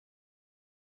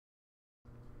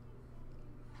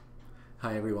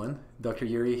Hi everyone, Dr.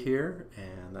 Yuri here,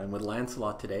 and I'm with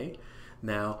Lancelot today.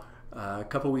 Now, a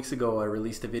couple weeks ago I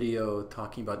released a video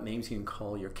talking about names you can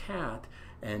call your cat,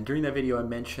 and during that video I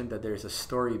mentioned that there's a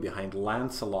story behind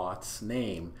Lancelot's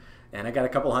name, and I got a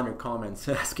couple hundred comments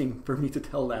asking for me to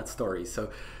tell that story.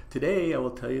 So today I will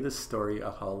tell you the story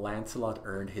of how Lancelot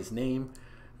earned his name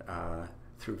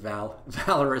through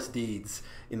valorous deeds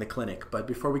in the clinic. But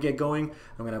before we get going,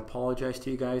 I'm going to apologize to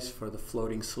you guys for the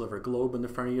floating silver globe in the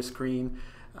front of your screen.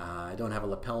 I don't have a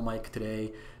lapel mic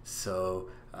today, so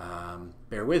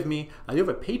bear with me. I do have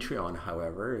a Patreon,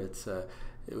 however. It's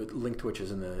link to which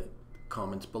is in the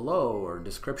comments below or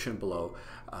description below.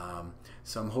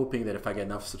 So I'm hoping that if I get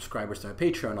enough subscribers to my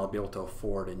Patreon, I'll be able to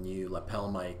afford a new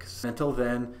lapel mic. Until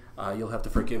then, you'll have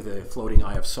to forgive the floating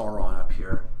eye of Sauron up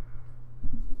here.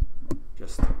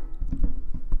 Just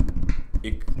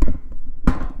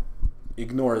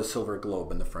ignore the silver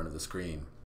globe in the front of the screen.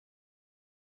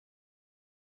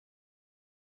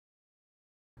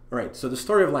 Alright, so the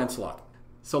story of Lancelot.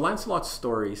 So Lancelot's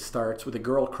story starts with a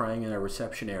girl crying in a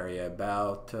reception area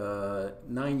about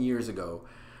 9 years ago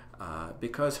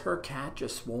because her cat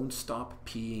just won't stop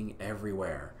peeing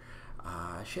everywhere.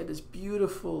 She had this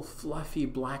beautiful, fluffy,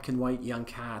 black and white young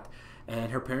cat,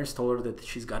 and her parents told her that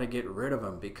she's got to get rid of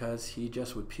him because he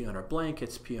just would pee on her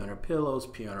blankets, pee on her pillows,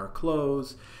 pee on her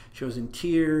clothes. She was in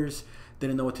tears,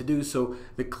 didn't know what to do. So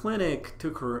the clinic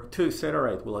said, all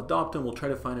right, we'll adopt him, we'll try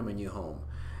to find him a new home.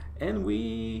 And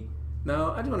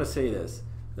now I just want to say this,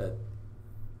 that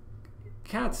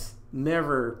cats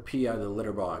never pee out of the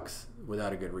litter box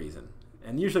without a good reason.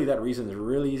 And usually that reason is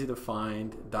really easy to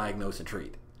find, diagnose, and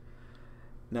treat.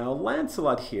 Now,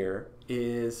 Lancelot here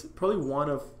is probably one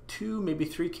of 2, maybe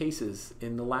 3 cases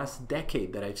in the last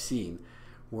decade that I've seen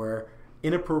where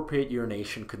inappropriate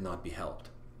urination could not be helped.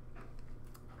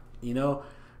 You know,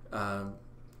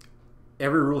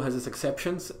 every rule has its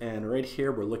exceptions, and right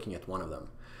here we're looking at one of them.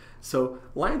 So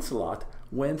Lancelot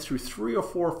went through 3 or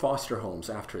 4 foster homes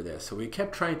after this. So we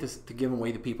kept trying to give him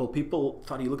away to people. People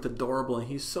thought he looked adorable and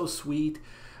he's so sweet.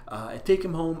 I'd take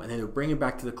him home and then they would bring him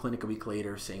back to the clinic a week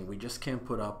later saying, we just can't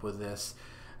put up with this.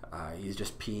 He's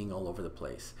just peeing all over the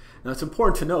place. Now it's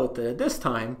important to note that at this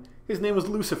time, his name was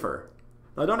Lucifer.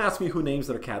 Now don't ask me who names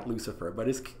their cat Lucifer, but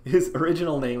his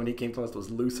original name when he came to us was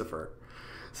Lucifer.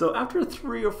 So after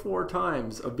 3 or 4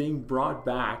 times of being brought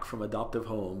back from adoptive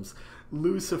homes,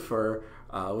 Lucifer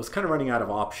was kind of running out of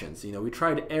options. You know, we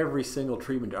tried every single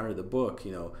treatment under the book,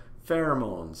 you know,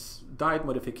 pheromones, diet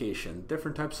modification,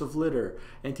 different types of litter,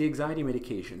 anti-anxiety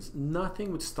medications.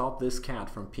 Nothing would stop this cat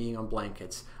from peeing on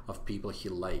blankets of people he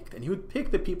liked. And he would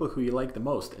pick the people who he liked the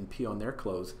most and pee on their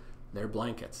clothes, their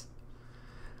blankets.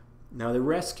 Now the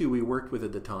rescue we worked with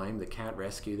at the time, the cat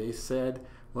rescue, they said,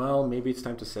 well, maybe it's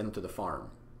time to send him to the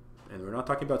farm. And we're not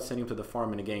talking about sending him to the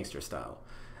farm in a gangster style.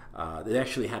 They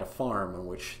actually had a farm in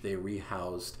which they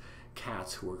rehoused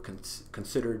cats who were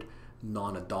considered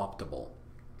non-adoptable.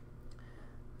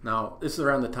 Now, this is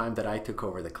around the time that I took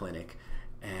over the clinic,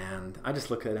 and I just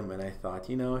looked at him and I thought,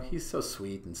 you know, he's so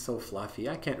sweet and so fluffy.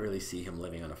 I can't really see him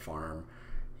living on a farm.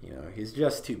 You know, he's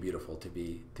just too beautiful to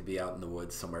be out in the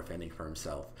woods somewhere fending for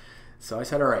himself. So I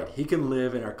said, all right, he can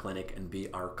live in our clinic and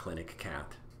be our clinic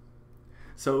cat.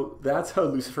 So that's how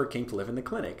Lucifer came to live in the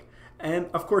clinic. And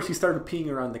of course he started peeing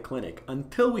around the clinic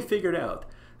until we figured out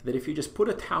that if you just put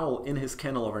a towel in his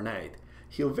kennel overnight,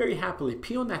 he'll very happily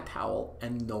pee on that towel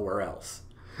and nowhere else.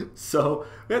 So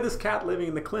we had this cat living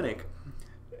in the clinic,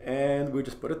 and we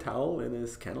just put a towel in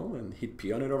his kennel and he'd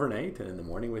pee on it overnight, and in the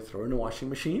morning we'd throw it in the washing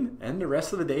machine, and the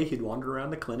rest of the day he'd wander around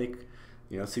the clinic,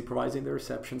 you know, supervising the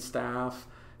reception staff,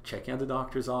 checking out the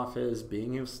doctor's office,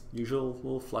 being his usual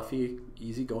little fluffy,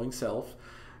 easygoing self,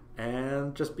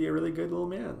 and just be a really good little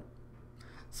man.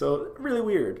 So really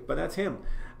weird, but that's him.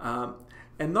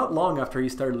 And not long after he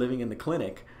started living in the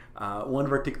clinic, one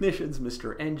of our technicians,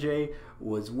 Mr. NJ,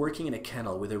 was working in a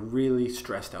kennel with a really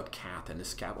stressed out cat, and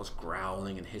this cat was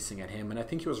growling and hissing at him, and I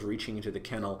think he was reaching into the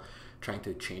kennel trying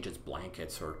to change its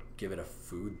blankets or give it a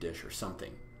food dish or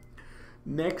something.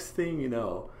 Next thing you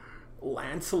know,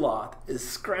 Lancelot is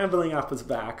scrambling up his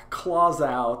back, claws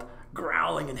out,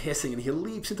 growling and hissing, and he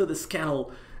leaps into this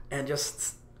kennel and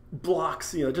just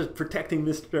blocks, you know, just protecting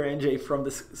Mr. NJ from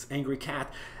this angry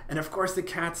cat. And of course the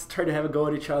cats try to have a go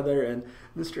at each other, and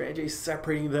Mr. NJ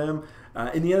separating them.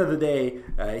 In the end of the day,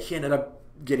 he ended up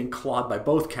getting clawed by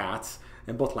both cats,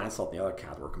 and both Lancelot and the other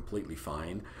cat were completely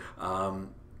fine.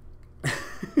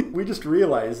 We just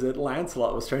realized that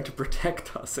Lancelot was trying to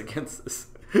protect us against this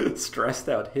stressed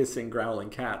out, hissing, growling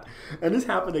cat. And this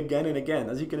happened again and again.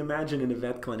 As you can imagine, in a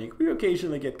vet clinic, we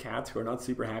occasionally get cats who are not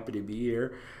super happy to be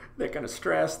here. They're kind of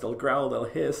stressed, they'll growl, they'll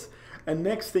hiss. And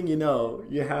next thing you know,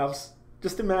 you have,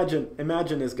 just imagine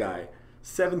this guy,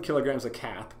 7 kilograms of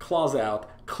cat, claws out,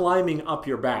 climbing up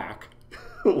your back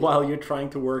while you're trying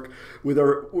to work with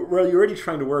well, you're already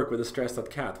trying to work with a stressed out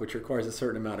cat, which requires a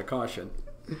certain amount of caution.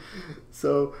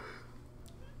 So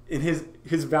in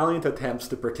his valiant attempts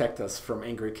to protect us from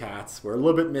angry cats were a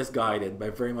little bit misguided,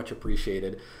 but very much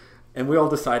appreciated. And we all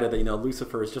decided that,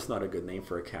 Lucifer is just not a good name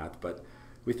for a cat, but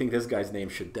we think this guy's name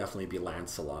should definitely be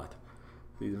Lancelot.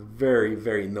 He's a very,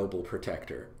 very noble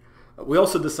protector. We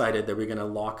also decided that we're going to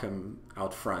lock him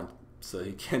out front so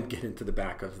he can't get into the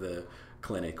back of the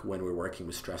clinic when we're working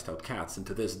with stressed out cats. And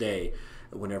to this day,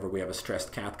 whenever we have a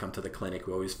stressed cat come to the clinic,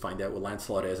 we always find out what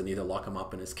Lancelot is and either lock him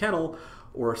up in his kennel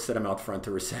or set him out front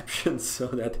to reception so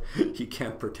that he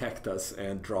can't protect us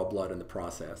and draw blood in the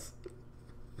process.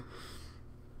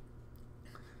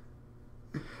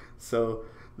 So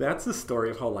that's the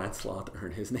story of how Lancelot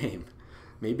earned his name.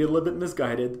 Maybe a little bit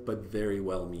misguided, but very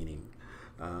well-meaning.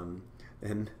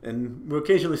 And we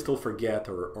occasionally still forget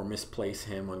or misplace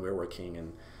him when we're working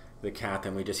and the cat,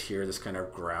 and we just hear this kind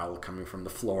of growl coming from the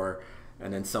floor,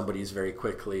 and then somebody's very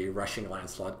quickly rushing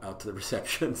Lancelot out to the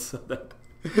reception so that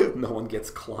no one gets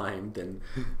climbed and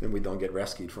we don't get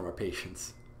rescued from our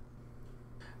patients.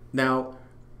 Now,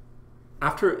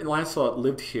 after Lancelot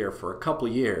lived here for a couple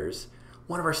of years,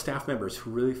 one of our staff members who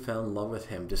really fell in love with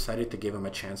him decided to give him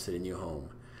a chance at a new home.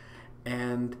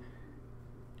 And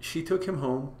she took him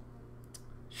home.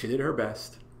 She did her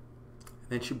best.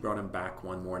 Then she brought him back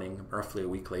one morning, roughly a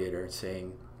week later,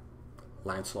 saying,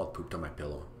 "Lancelot pooped on my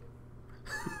pillow."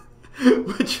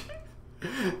 Which,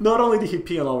 not only did he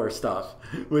pee on all her stuff,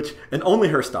 and only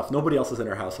her stuff, nobody else is in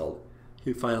her household,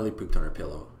 he finally pooped on her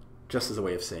pillow, just as a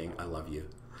way of saying, "I love you."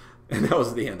 And that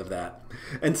was the end of that.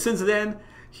 And since then,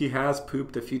 he has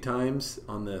pooped a few times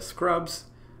on the scrubs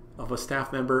of a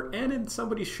staff member and in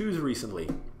somebody's shoes recently.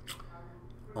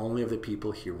 Only of the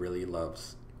people he really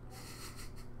loves.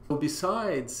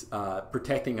 Besides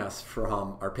protecting us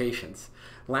from our patients,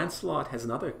 Lancelot has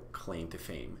another claim to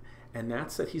fame, and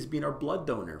that's that he's been our blood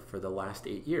donor for the last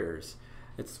 8 years.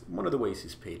 It's one of the ways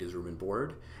he's paid his room and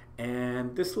board.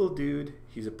 And this little dude,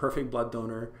 he's a perfect blood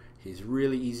donor. He's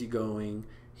really easygoing.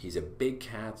 He's a big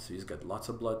cat, so he's got lots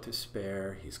of blood to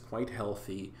spare. He's quite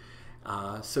healthy.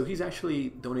 So he's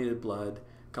actually donated blood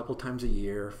a couple times a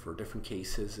year for different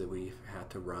cases that we've had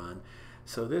to run.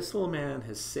 So this little man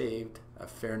has saved a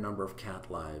fair number of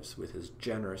cat lives with his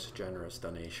generous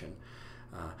donation.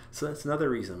 So that's another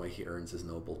reason why he earns his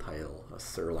noble title,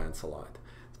 Sir Lancelot.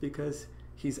 It's because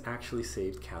he's actually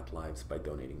saved cat lives by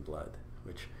donating blood,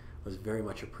 which was very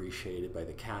much appreciated by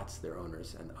the cats, their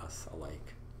owners, and us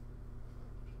alike.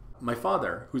 My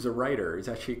father, who's a writer, is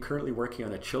actually currently working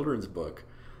on a children's book,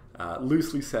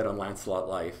 loosely set on Lancelot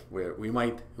life, where we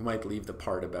might leave the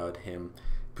part about him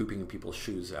pooping in people's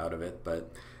shoes out of it,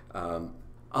 but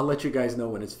I'll let you guys know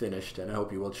when it's finished, and I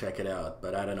hope you will check it out,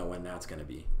 but I don't know when that's going to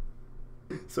be.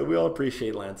 So we all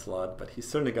appreciate Lancelot, but he's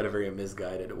certainly got a very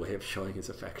misguided way of showing his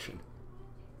affection.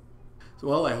 So,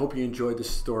 well, I hope you enjoyed the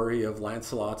story of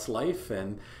Lancelot's life,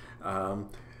 and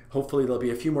hopefully there'll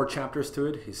be a few more chapters to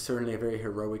it. He's certainly a very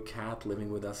heroic cat living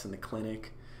with us in the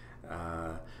clinic.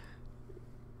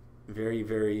 Very,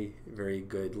 very, very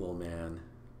good little man,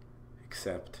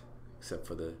 except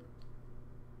for the,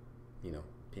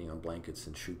 peeing on blankets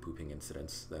and shoe pooping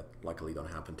incidents that luckily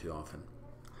don't happen too often.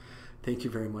 Thank you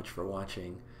very much for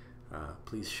watching.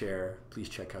 Please share. Please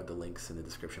check out the links in the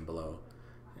description below.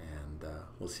 And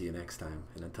we'll see you next time.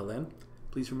 And until then,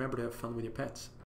 please remember to have fun with your pets.